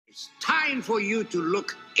It's time for you to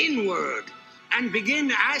look inward and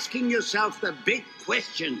begin asking yourself the big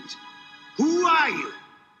questions. Who are you?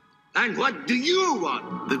 And what do you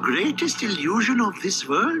want? The greatest illusion of this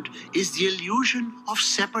world is the illusion of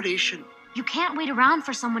separation. You can't wait around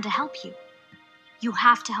for someone to help you. You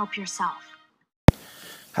have to help yourself.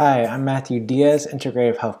 Hi, I'm Matthew Diaz,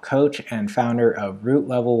 Integrative Health Coach and founder of Root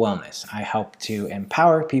Level Wellness. I help to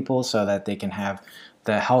empower people so that they can have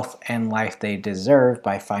the health and life they deserve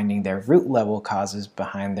by finding their root level causes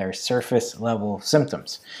behind their surface level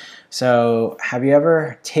symptoms. So, have you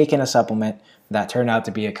ever taken a supplement that turned out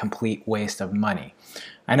to be a complete waste of money?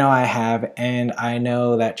 I know I have, and I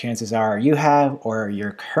know that chances are you have, or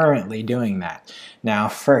you're currently doing that. Now,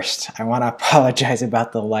 first, I want to apologize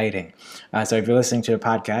about the lighting. So if you're listening to a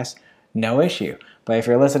podcast, no issue. But if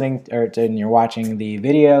you're listening and you're watching the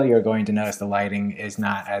video, you're going to notice the lighting is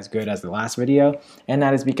not as good as the last video. And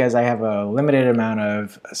that is because I have a limited amount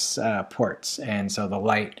of ports, and so the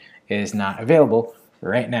light is not available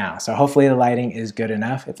right now. So hopefully the lighting is good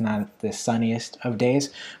enough. It's not the sunniest of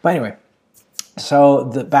days. But anyway, so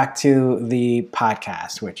back to the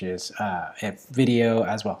podcast, which is a video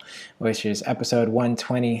as well, which is episode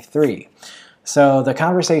 123. So the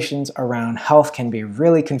conversations around health can be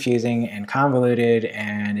really confusing and convoluted,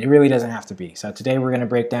 and it really doesn't have to be. So today we're going to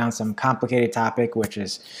break down some complicated topic, which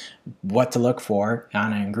is what to look for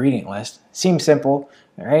on an ingredient list. Seems simple,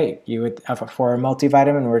 right? You would for a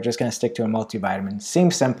multivitamin, we're just going to stick to a multivitamin.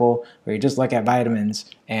 Seems simple, where you just look at vitamins,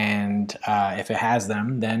 and if it has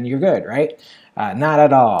them, then you're good, right? Not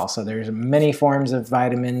at all. So there's many forms of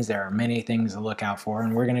vitamins. There are many things to look out for,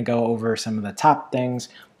 and we're going to go over some of the top things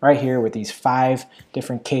right here with these 5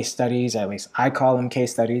 different case studies. At least I call them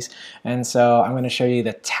case studies. And so I'm going to show you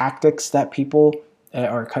the tactics that people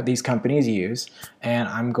or these companies use, and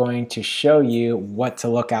I'm going to show you what to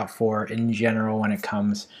look out for in general when it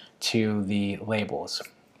comes to the labels.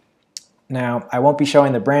 Now, I won't be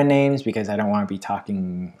showing the brand names because I don't want to be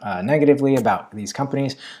talking negatively about these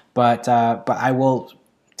companies, but I will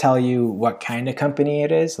tell you what kind of company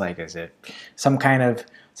it is. Like, is it some kind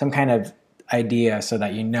of idea so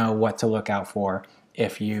that you know what to look out for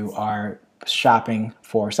if you are shopping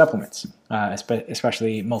for supplements,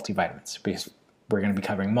 especially multivitamins, because we're going to be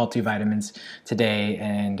covering multivitamins today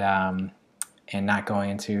and not going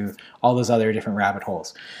into all those other different rabbit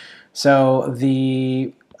holes. So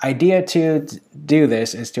the idea to do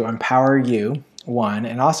this is to empower you, one,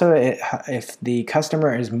 and also if the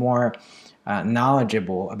customer is more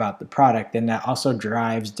knowledgeable about the product, then that also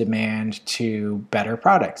drives demand to better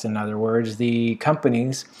products. In other words, these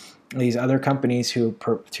other companies who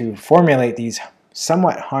formulate these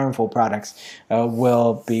somewhat harmful products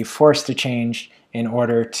will be forced to change in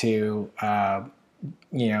order to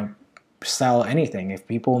sell anything. If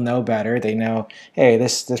people know better, they know, hey,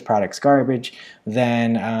 this product's garbage,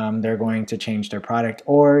 then they're going to change their product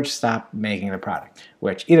or stop making the product,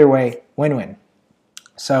 which either way, win-win.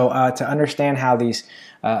 So to understand how these,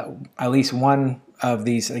 at least one of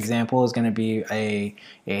these examples is going to be a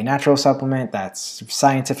natural supplement that's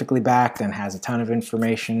scientifically backed and has a ton of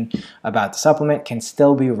information about the supplement, can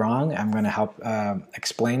still be wrong. I'm going to help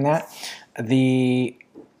explain that. The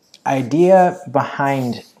idea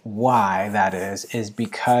behind why that is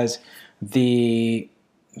because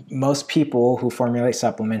most people who formulate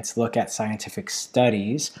supplements look at scientific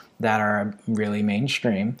studies that are really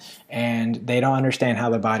mainstream, and they don't understand how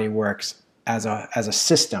the body works as a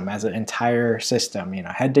system, as an entire system.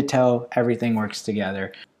 Head to toe, everything works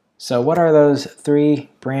together. So what are those 3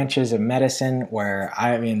 branches of medicine where,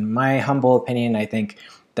 in my humble opinion, I think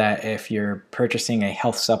that if you're purchasing a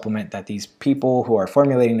health supplement, that these people who are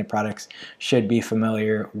formulating the products should be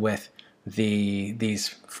familiar with these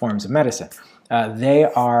forms of medicine. They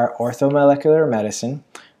are orthomolecular medicine,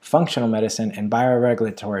 functional medicine, and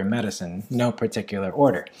bioregulatory medicine, no particular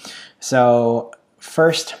order. So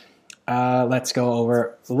first, let's go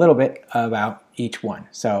over a little bit about each one.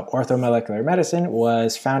 So orthomolecular medicine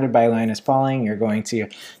was founded by Linus Pauling. You're going to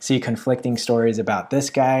see conflicting stories about this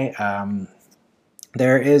guy.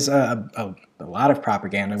 There is a lot of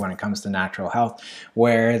propaganda when it comes to natural health,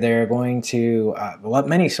 where they're going to,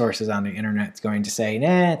 many sources on the internet is going to say,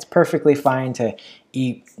 nah, it's perfectly fine to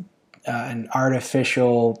eat an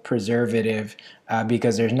artificial preservative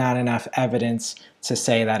because there's not enough evidence to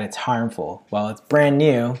say that it's harmful. Well, it's brand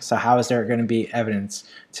new, so how is there going to be evidence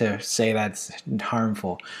to say that's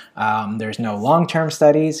harmful? There's no long-term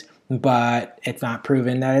studies, but it's not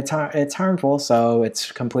proven that it's harmful, so it's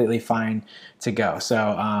completely fine to go.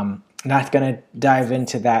 So not going to dive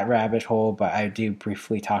into that rabbit hole, but I do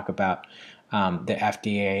briefly talk about the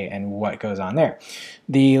FDA and what goes on there.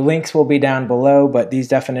 The links will be down below, but these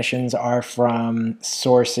definitions are from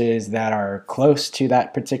sources that are close to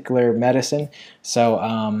that particular medicine.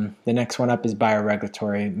 So the next one up is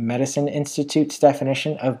Bioregulatory Medicine Institute's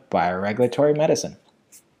definition of bioregulatory medicine.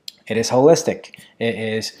 It is holistic. It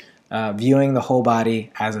is viewing the whole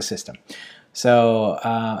body as a system. So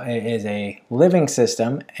it is a living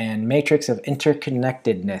system and matrix of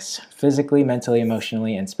interconnectedness, physically, mentally,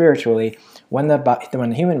 emotionally, and spiritually. When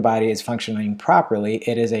the human body is functioning properly,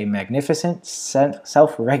 it is a magnificent,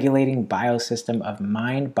 self-regulating biosystem of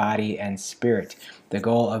mind, body, and spirit. The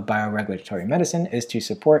goal of bioregulatory medicine is to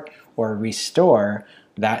support or restore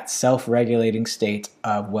that self-regulating state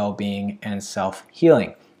of well-being and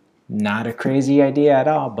self-healing. Not a crazy idea at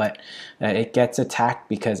all, but it gets attacked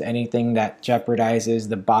because anything that jeopardizes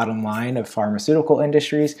the bottom line of pharmaceutical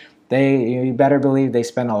industries, you better believe they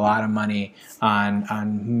spend a lot of money on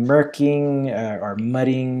murking or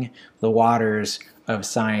muddying the waters of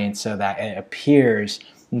science so that it appears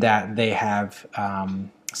that they have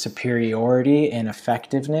superiority in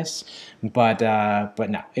effectiveness, but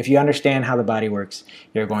no. If you understand how the body works,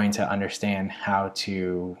 you're going to understand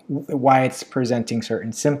why it's presenting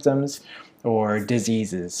certain symptoms or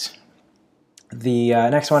diseases. The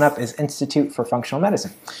next one up is Institute for Functional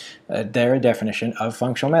Medicine. Their definition of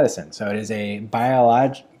functional medicine. So it is a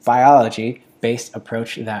biology-based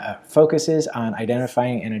approach that focuses on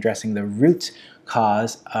identifying and addressing the root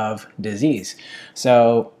cause of disease.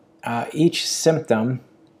 So each symptom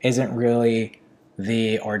isn't really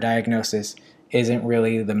diagnosis isn't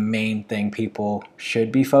really the main thing people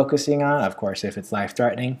should be focusing on. Of course, if it's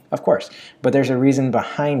life-threatening, of course. But there's a reason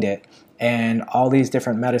behind it, and all these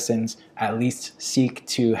different medicines at least seek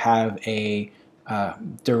to have a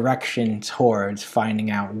direction towards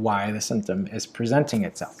finding out why the symptom is presenting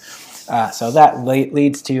itself. So that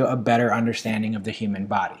leads to a better understanding of the human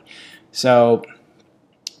body. So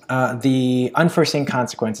the unforeseen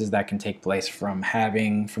consequences that can take place from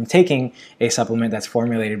taking a supplement that's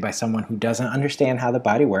formulated by someone who doesn't understand how the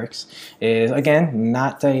body works is, again,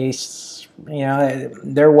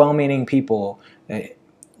 they're well-meaning people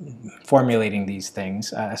formulating these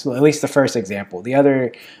things. So at least the first example. The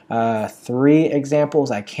other three examples,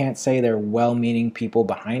 I can't say they're well-meaning people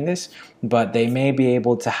behind this, but they may be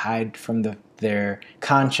able to hide from their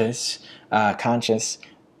conscience,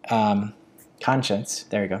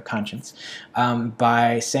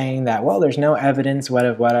 by saying that, well, there's no evidence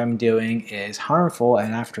what I'm doing is harmful,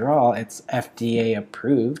 and after all, it's FDA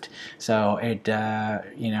approved, so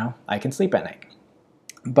I can sleep at night.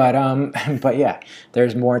 But yeah,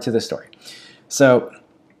 there's more to the story. So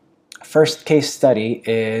first case study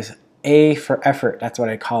is A for effort. That's what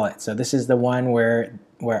I call it. So this is the one where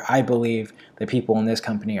I believe the people in this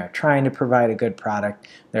company are trying to provide a good product.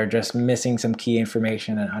 They're just missing some key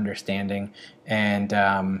information and understanding,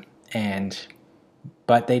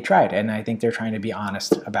 but they tried, and I think they're trying to be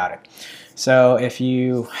honest about it. So if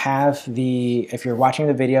you're watching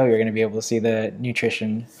the video, you're going to be able to see the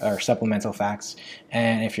nutrition or supplemental facts,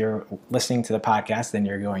 and if you're listening to the podcast, then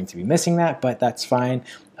you're going to be missing that, but that's fine.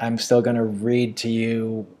 I'm still going to read to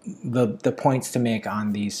you the points to make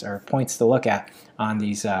on these, or points to look at on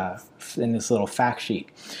these in this little fact sheet.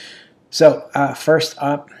 So first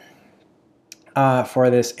up, for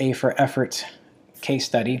this A for effort case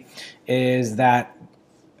study, is that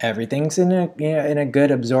everything's in a good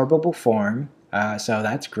absorbable form, so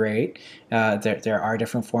that's great. There are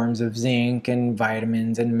different forms of zinc and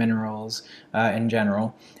vitamins and minerals in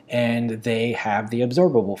general, and they have the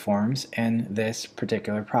absorbable forms in this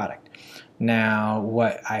particular product. Now,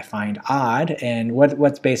 what I find odd, and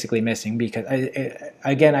what's basically missing, because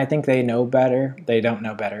again, I think they know better. They don't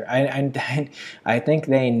know better. I think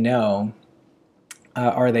they know,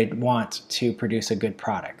 or they want to produce a good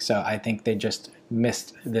product. So I think they just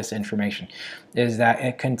missed this information, is that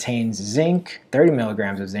it contains zinc, 30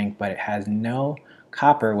 milligrams of zinc, but it has no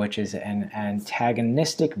copper, which is an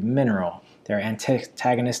antagonistic mineral. They're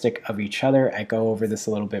antagonistic of each other. I go over this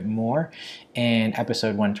a little bit more in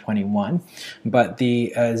episode 121. But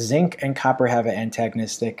the zinc and copper have an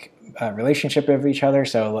antagonistic relationship of each other.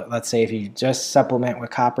 So let's say if you just supplement with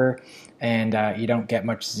copper and you don't get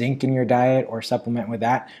much zinc in your diet, or supplement with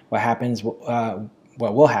that,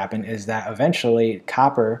 what will happen is that eventually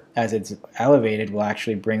copper, as it's elevated, will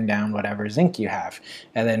actually bring down whatever zinc you have,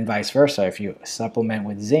 and then vice versa. If you supplement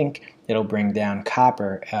with zinc, it'll bring down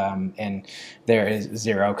copper, and there is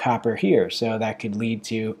zero copper here. So that could lead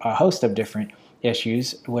to a host of different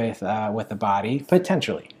issues with the body,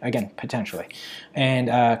 potentially.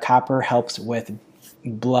 And copper helps with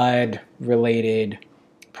blood-related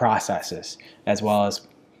processes, as well as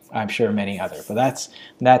I'm sure many other. But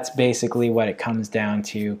that's basically what it comes down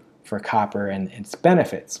to for copper and its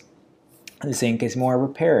benefits. The zinc is more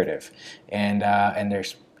reparative, and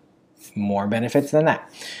there's more benefits than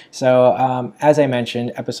that. So as I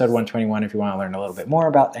mentioned, episode 121, if you want to learn a little bit more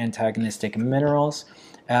about antagonistic minerals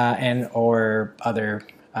and or other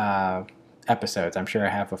episodes. I'm sure I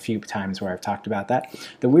have a few times where I've talked about that.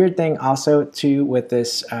 The weird thing also too with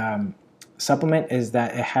this supplement is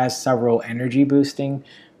that it has several energy boosting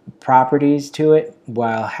properties to it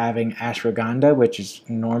while having ashwagandha, which is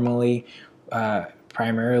normally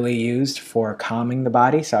primarily used for calming the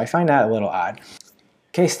body. So I find that a little odd.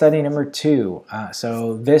 Case study number 2.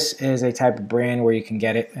 So this is a type of brand where you can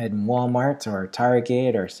get it in Walmart or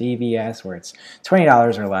Target or CVS where it's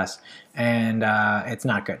 $20 or less, and it's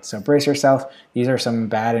not good. So brace yourself. These are some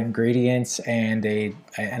bad ingredients, and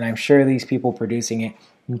I'm sure these people producing it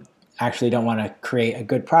actually don't want to create a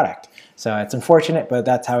good product. So it's unfortunate, but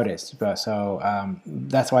that's how it is. So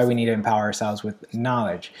that's why we need to empower ourselves with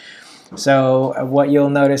knowledge. So what you'll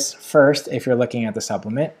notice first if you're looking at the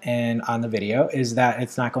supplement and on the video is that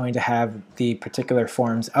it's not going to have the particular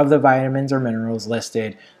forms of the vitamins or minerals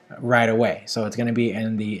listed right away. So it's going to be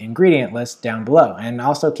in the ingredient list down below. And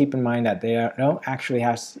also keep in mind that they don't actually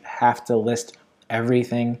have to list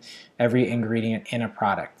everything, every ingredient in a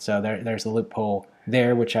product. So there's a loophole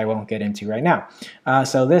there, which I won't get into right now.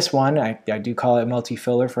 So this one, I do call it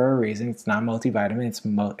multi-filler for a reason. It's not multivitamin.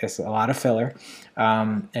 It's a lot of filler.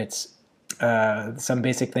 It's some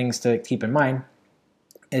basic things to keep in mind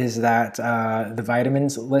is that the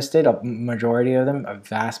vitamins listed, a majority of them, a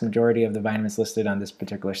vast majority of the vitamins listed on this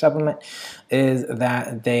particular supplement, is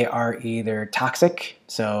that they are either toxic,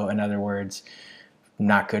 so in other words,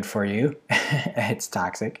 not good for you, it's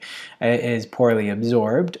toxic, it is poorly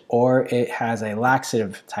absorbed, or it has a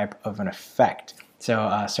laxative type of an effect.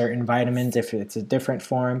 So certain vitamins, if it's a different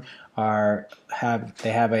form, have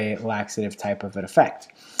a laxative type of an effect.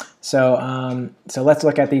 So let's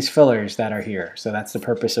look at these fillers that are here. So that's the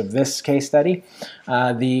purpose of this case study.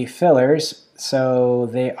 The fillers, so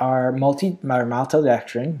they are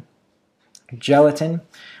maltodextrin, gelatin,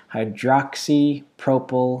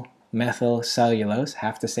 hydroxypropyl methylcellulose,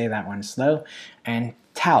 have to say that one slow, and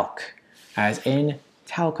talc, as in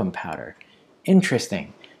talcum powder.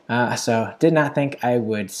 Interesting. So did not think I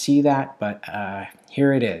would see that, but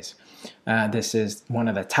here it is. This is one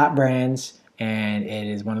of the top brands, and it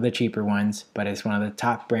is one of the cheaper ones, but it's one of the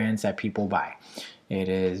top brands that people buy. It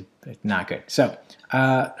is not good. So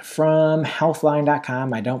from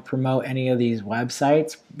healthline.com, I don't promote any of these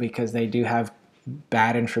websites because they do have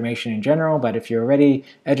bad information in general, but if you're already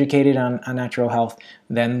educated on natural health,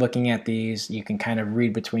 then looking at these, you can kind of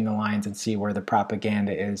read between the lines and see where the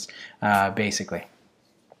propaganda is, basically.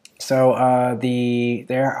 So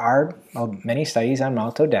there are many studies on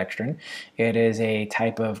maltodextrin. It is a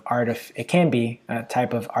type of it can be a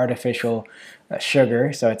type of artificial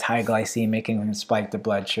sugar, so it's high glycemic and can spike the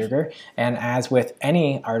blood sugar. And as with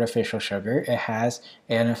any artificial sugar, it has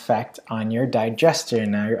an effect on your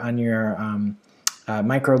digestion, on your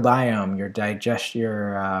microbiome, your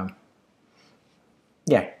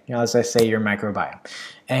as I say, your microbiome.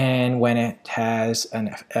 And when it has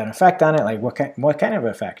an effect on it, like what kind of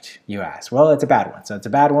effect, you ask? Well, it's a bad one. So it's a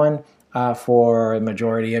bad one for the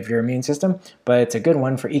majority of your immune system, but it's a good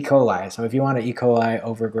one for E. coli. So if you want an E. coli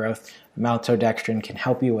overgrowth, maltodextrin can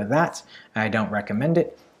help you with that. I don't recommend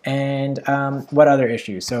it. And what other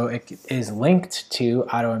issues? So it is linked to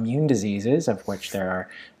autoimmune diseases, of which there are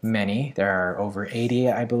many. There are over 80,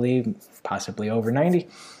 I believe, possibly over 90.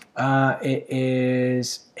 It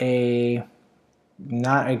is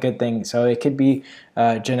not a good thing. So it could be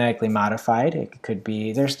genetically modified. It could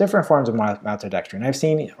be, there's different forms of maltodextrin. I've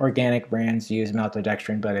seen organic brands use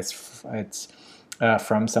maltodextrin, but it's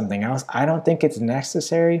from something else. I don't think it's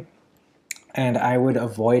necessary, and I would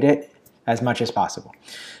avoid it as much as possible.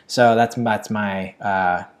 So that's my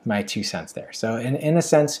my 2 cents there. So in a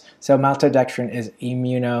sense, so maltodextrin is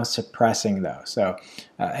immunosuppressing though. So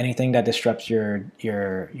anything that disrupts your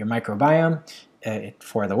microbiome,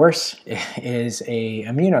 for the worse, is a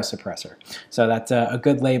immunosuppressor. So that's a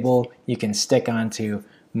good label you can stick onto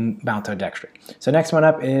maltodextrin. So next one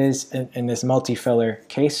up is, in this multi-filler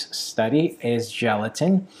case study, is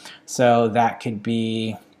gelatin. So that could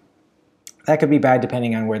be bad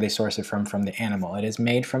depending on where they source it from the animal. It is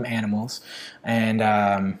made from animals, and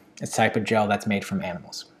it's a type of gel that's made from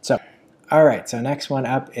animals. So, all right, so next one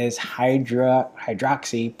up is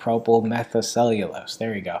hydroxypropyl methylcellulose.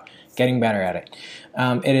 There you go. getting better at it.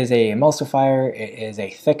 It is a emulsifier, it is a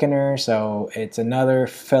thickener, so it's another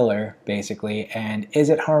filler basically. And is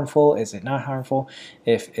it harmful? Is it not harmful?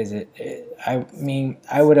 I mean,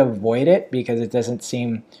 I would avoid it because it doesn't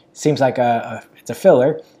seems like it's a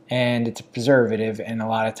filler and it's a preservative, and a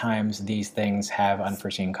lot of times these things have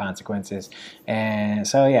unforeseen consequences. And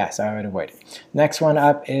so yeah, so I would avoid it. Next one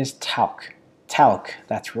up is talc. Talc,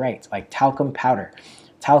 that's right, like talcum powder.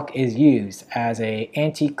 Talc is used as an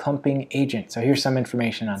anti-clumping agent. So here's some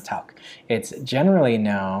information on talc. It's generally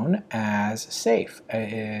known as safe.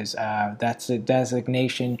 That's a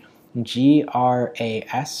designation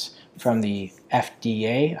GRAS from the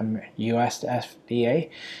FDA, US FDA.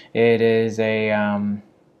 It is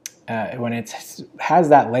when it has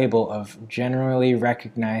that label of generally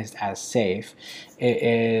recognized as safe, it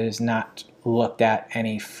is not looked at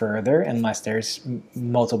any further unless there's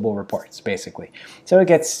multiple reports, basically. So it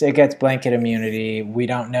gets blanket immunity. We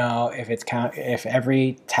don't know if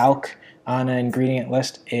every talc on an ingredient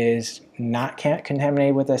list is not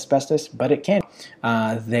contaminated with asbestos, but it can.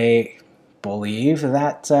 They believe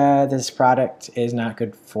that this product is not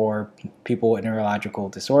good for people with neurological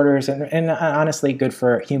disorders, and honestly good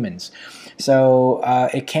for humans. So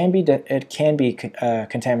it can be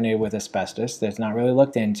contaminated with asbestos. That's not really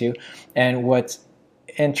looked into. And what's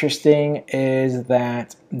interesting is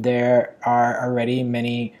that there are already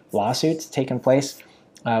many lawsuits taking place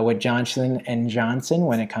with Johnson & Johnson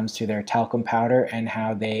when it comes to their talcum powder and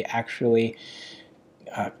how they actually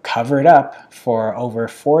covered up for over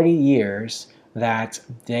 40 years that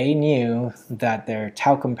they knew that their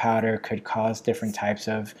talcum powder could cause different types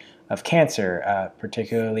of cancer,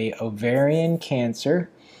 particularly ovarian cancer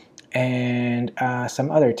and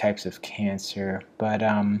some other types of cancer. But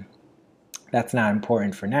that's not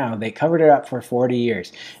important for now. They covered it up for 40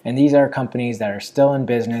 years. And these are companies that are still in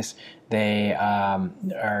business. They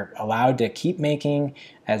are allowed to keep making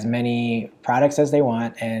as many products as they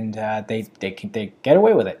want, and they get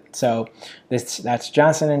away with it. So that's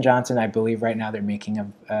Johnson & Johnson. I believe right now they're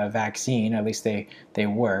making a vaccine, at least they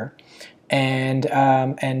were. And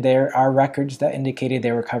there are records that indicated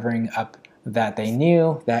they were covering up that they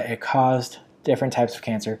knew that it caused different types of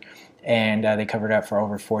cancer, and they covered up for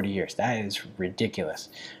over 40 years. That is ridiculous.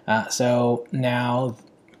 So now,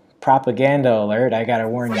 propaganda alert, I gotta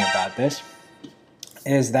warn you about this,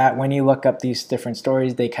 is that when you look up these different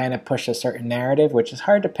stories, they kind of push a certain narrative, which is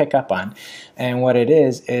hard to pick up on. And what it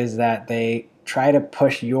is that they try to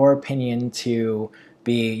push your opinion to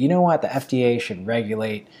be, you know what, the FDA should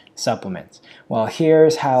regulate supplements. Well,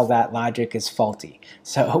 here's how that logic is faulty.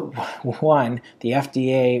 So one, the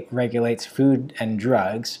FDA regulates food and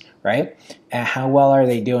drugs, right? And how well are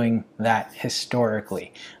they doing that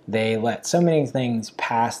historically? They let so many things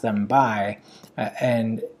pass them by,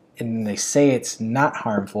 and they say it's not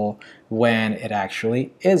harmful when it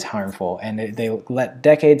actually is harmful. And they let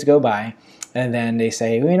decades go by, and then they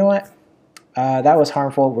say, well, you know what? That was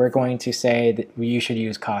harmful. We're going to say that you should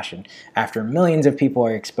use caution after millions of people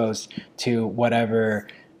are exposed to whatever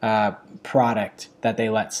product that they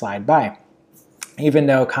let slide by. Even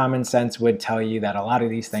though common sense would tell you that a lot of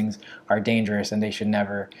these things are dangerous and they should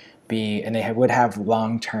never be, and they would have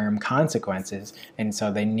long-term consequences, and so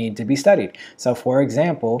they need to be studied. So for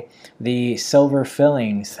example, the silver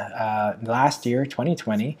fillings, last year,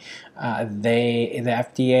 2020, the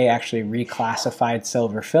FDA actually reclassified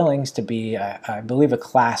silver fillings to be, I believe, a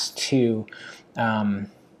class 2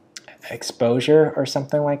 exposure or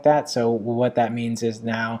something like that. So what that means is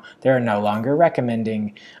now they're no longer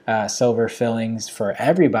recommending silver fillings for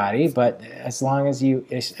everybody, but as long as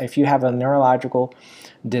if you have a neurological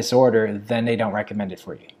disorder, then they don't recommend it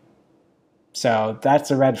for you. So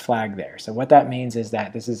that's a red flag there. So what that means is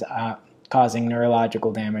that this is causing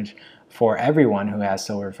neurological damage for everyone who has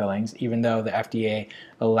silver fillings, even though the FDA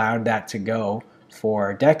allowed that to go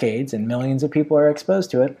for decades and millions of people are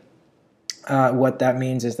exposed to it. What that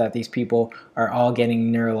means is that these people are all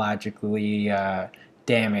getting neurologically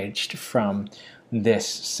damaged from this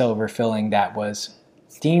silver filling that was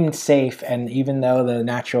deemed safe. And even though the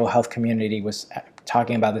natural health community was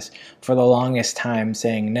talking about this for the longest time,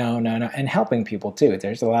 saying no, and helping people too.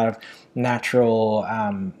 There's a lot of natural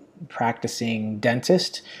practicing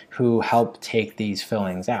dentists who help take these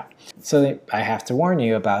fillings out. So I have to warn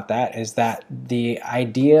you about that, is that the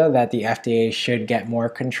idea that the FDA should get more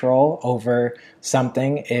control over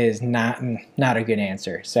something is not a good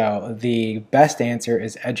answer. So the best answer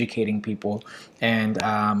is educating people, and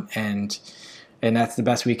that's the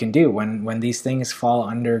best we can do. When these things fall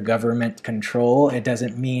under government control, it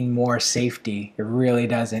doesn't mean more safety. It really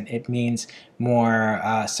doesn't. It means more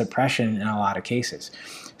suppression in a lot of cases.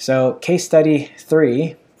 So case study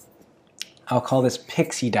 3 I'll call this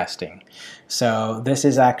pixie dusting. So this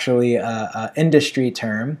is actually a industry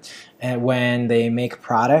term, and when they make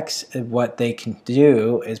products, what they can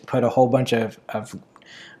do is put a whole bunch of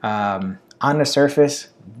on the surface,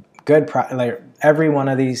 like every one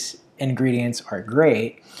of these ingredients are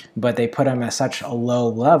great, but they put them at such a low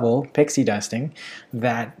level, pixie dusting,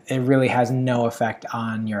 that it really has no effect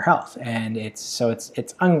on your health. And it's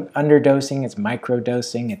underdosing, it's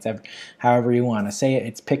microdosing, it's however you want to say it.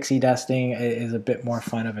 It's pixie dusting. It is a bit more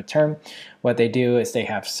fun of a term. What they do is they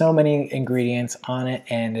have so many ingredients on it,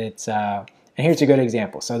 and it's and here's a good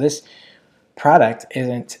example. So this product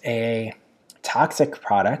isn't a toxic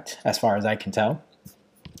product as far as I can tell,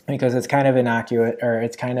 because it's kind of innocuous, or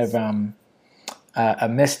it's kind of a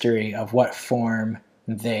mystery of what form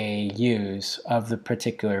they use of the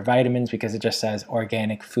particular vitamins, because it just says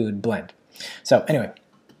organic food blend. So anyway,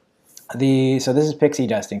 so this is pixie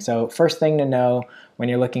dusting. So first thing to know when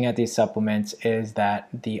you're looking at these supplements is that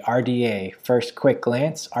the RDA, first quick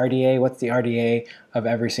glance, RDA, what's the RDA of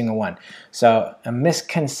every single one? So a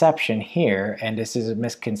misconception here, and this is a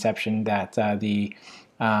misconception that the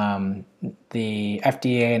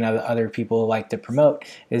FDA and other people like to promote,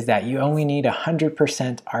 is that you only need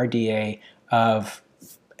 100% RDA of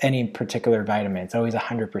any particular vitamin. It's always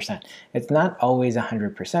 100%. It's not always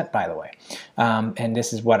 100%, by the way. And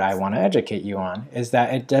this is what I want to educate you on, is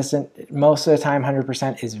that it doesn't, most of the time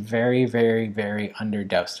 100% is very, very, very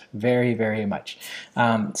underdosed. Very, very much.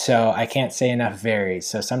 So I can't say enough varies.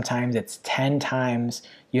 So sometimes it's 10 times,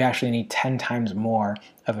 you actually need 10 times more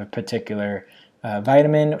of a particular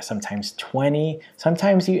vitamin, sometimes 20,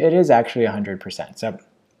 sometimes it is actually 100%. So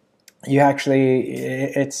you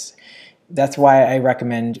actually, that's why I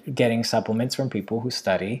recommend getting supplements from people who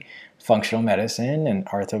study functional medicine and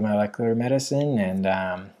orthomolecular medicine and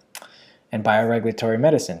bioregulatory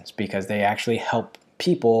medicines, because they actually help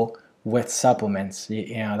people with supplements.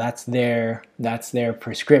 You know, that's their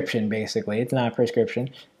prescription, basically. It's not a prescription,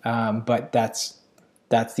 but that's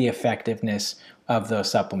the effectiveness of those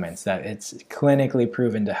supplements, that it's clinically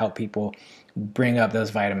proven to help people bring up those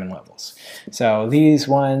vitamin levels. So these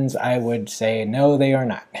ones, I would say no, they are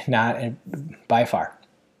not by far.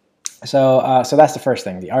 So that's the first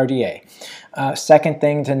thing, the RDA. Second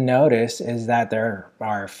thing to notice is that there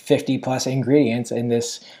are 50 plus ingredients in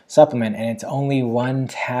this supplement, and it's only one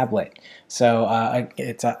tablet. So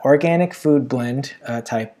it's an organic food blend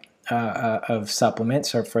type of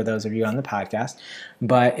supplements, or for those of you on the podcast,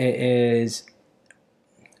 but it is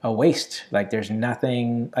a waste. Like, there's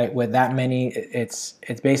nothing, like, with that many. It's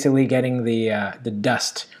basically getting the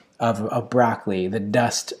dust of broccoli, the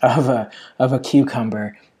dust of a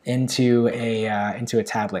cucumber into a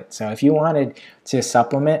tablet. So if you wanted to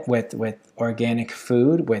supplement with organic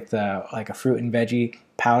food, with like a fruit and veggie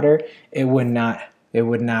powder, it would not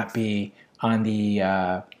be on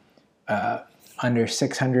the under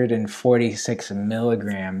 646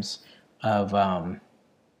 milligrams of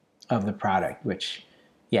the product, which,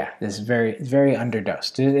 yeah, this is very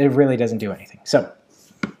underdosed. It really doesn't do anything. So,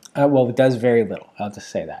 well, it does very little. I'll just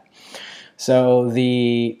say that. So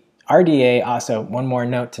the RDA, also, one more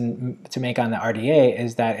note to make on the RDA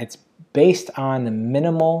is that it's based on the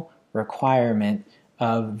minimal requirement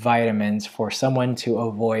of vitamins for someone to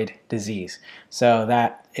avoid disease. So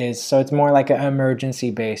it's more like an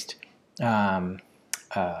emergency-based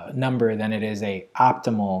number than it is a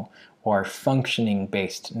optimal or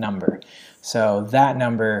functioning-based number. So that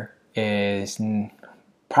number is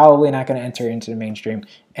probably not going to enter into the mainstream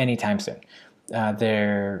anytime soon.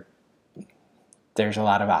 There's a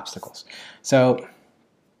lot of obstacles. So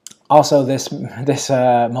also this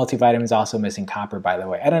multivitamin is also missing copper, by the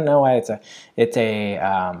way. I don't know why it's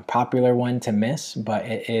a popular one to miss, but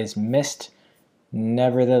it is missed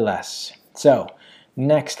nevertheless. So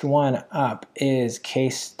next one up is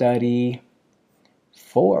case study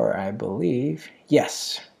 4, I believe.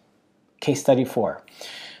 Yes, case study 4.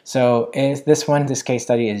 So this case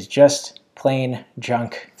study is just plain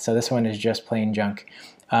junk. So this one is just plain junk.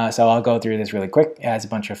 So I'll go through this really quick. It has a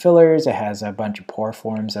bunch of fillers. It has a bunch of poor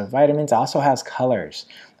forms of vitamins. It also has colors,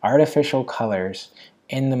 artificial colors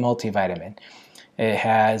in the multivitamin. It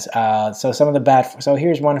has, so some of the so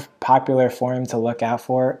here's one popular form to look out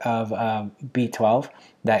for of B12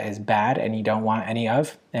 that is bad and you don't want any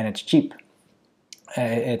of, and it's cheap.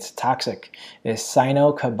 It's toxic. It's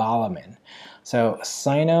cyanocobalamin. So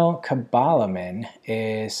cyanocobalamin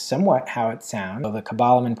is somewhat how it sounds. So the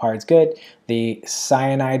cobalamin part is good. The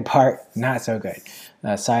cyanide part, not so good.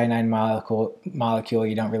 cyanide molecule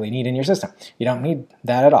you don't really need in your system. You don't need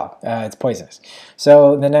that at all. It's poisonous.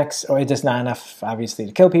 So the next, or it's just not enough, obviously,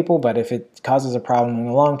 to kill people, but if it causes a problem in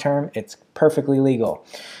the long term, it's perfectly legal.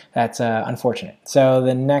 That's unfortunate. So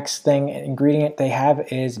the next ingredient they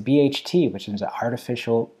have is BHT, which is an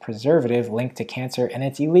artificial preservative linked to cancer, and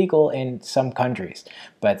it's illegal in some countries,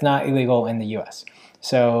 but it's not illegal in the US.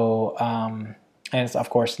 So, and it's, of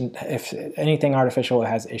course, if anything artificial, it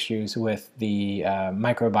has issues with the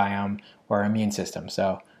microbiome or immune system.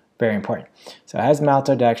 So very important. So it has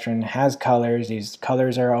maltodextrin, has colors. These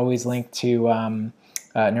colors are always linked to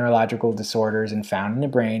neurological disorders and found in the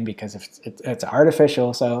brain because it's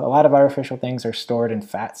artificial. So a lot of artificial things are stored in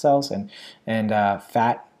fat cells, and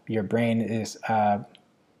fat. Your brain is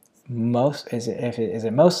is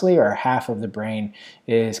it mostly or half of the brain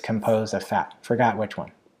is composed of fat. Forgot which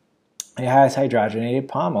one. It has hydrogenated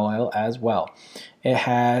palm oil as well. It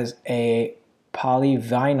has a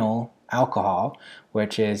polyvinyl alcohol,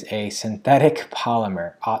 which is a synthetic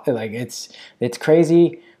polymer. Like it's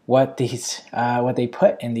crazy what they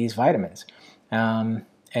put in these vitamins,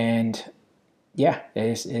 and yeah,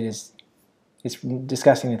 it's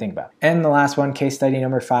disgusting to think about. And the last one, case study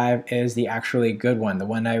number 5, is the actually good one, the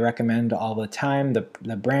one I recommend all the time, the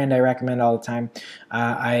brand I recommend all the time.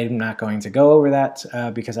 I'm not going to go over that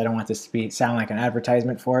because I don't want this to sound like an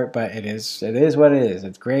advertisement for it, but it is what it is.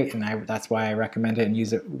 It's great, and that's why I recommend it and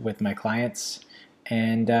use it with my clients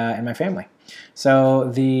and my family.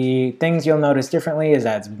 So the things you'll notice differently is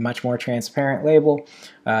that it's much more transparent label.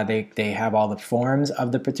 They have all the forms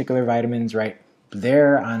of the particular vitamins right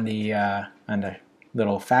there on the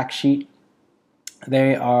little fact sheet.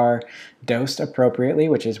 They are dosed appropriately,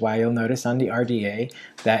 which is why you'll notice on the RDA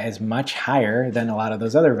that is much higher than a lot of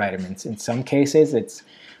those other vitamins. In some cases, it's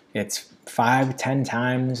 5-10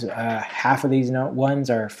 times. Half of these ones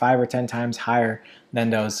are 5 or 10 times higher than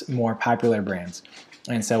those more popular brands.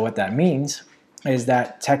 And so what that means is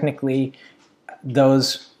that technically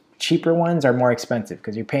those cheaper ones are more expensive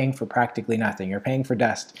because you're paying for practically nothing. You're paying for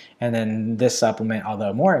dust. And then this supplement,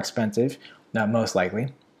 although more expensive, not most likely,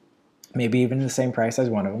 maybe even the same price as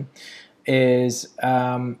one of them, is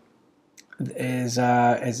like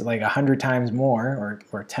 100 times more,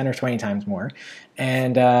 or 10 or 20 times more,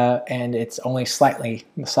 and it's only slightly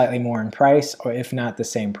more in price, or if not the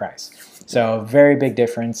same price. So very big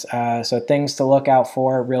difference. So things to look out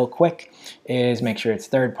for real quick is make sure it's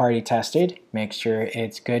third-party tested, make sure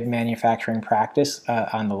it's good manufacturing practice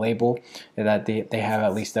on the label, that they have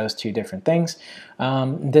at least those 2 different things.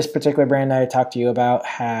 This particular brand that I talked to you about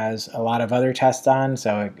has a lot of other tests on,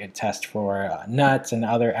 so it tests for nuts and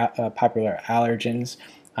other popular allergens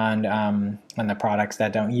on the products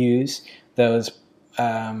that don't use those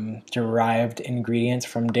derived ingredients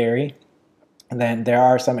from dairy. Then there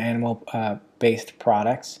are some animal-based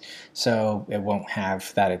products, so it won't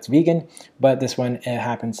have that it's vegan, but this one, it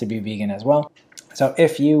happens to be vegan as well. So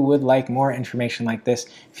if you would like more information like this,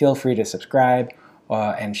 feel free to subscribe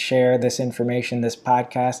and share this information, this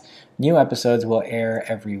podcast. New episodes will air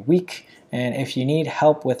every week, and if you need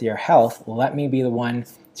help with your health, let me be the one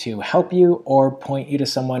to help you or point you to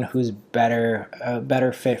someone who's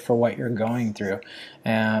better fit for what you're going through.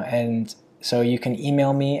 And so you can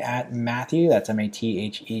email me at Matthew, that's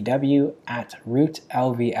MATHEW, at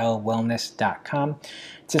rootlvlwellness.com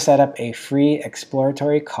to set up a free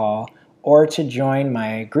exploratory call or to join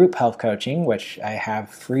my group health coaching, which I have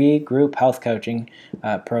free group health coaching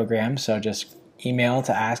program. So just email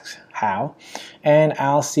to ask how. And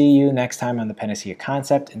I'll see you next time on the Panacea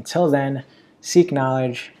Concept. Until then, seek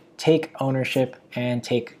knowledge, take ownership, and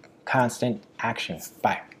take constant action.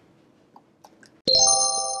 Bye.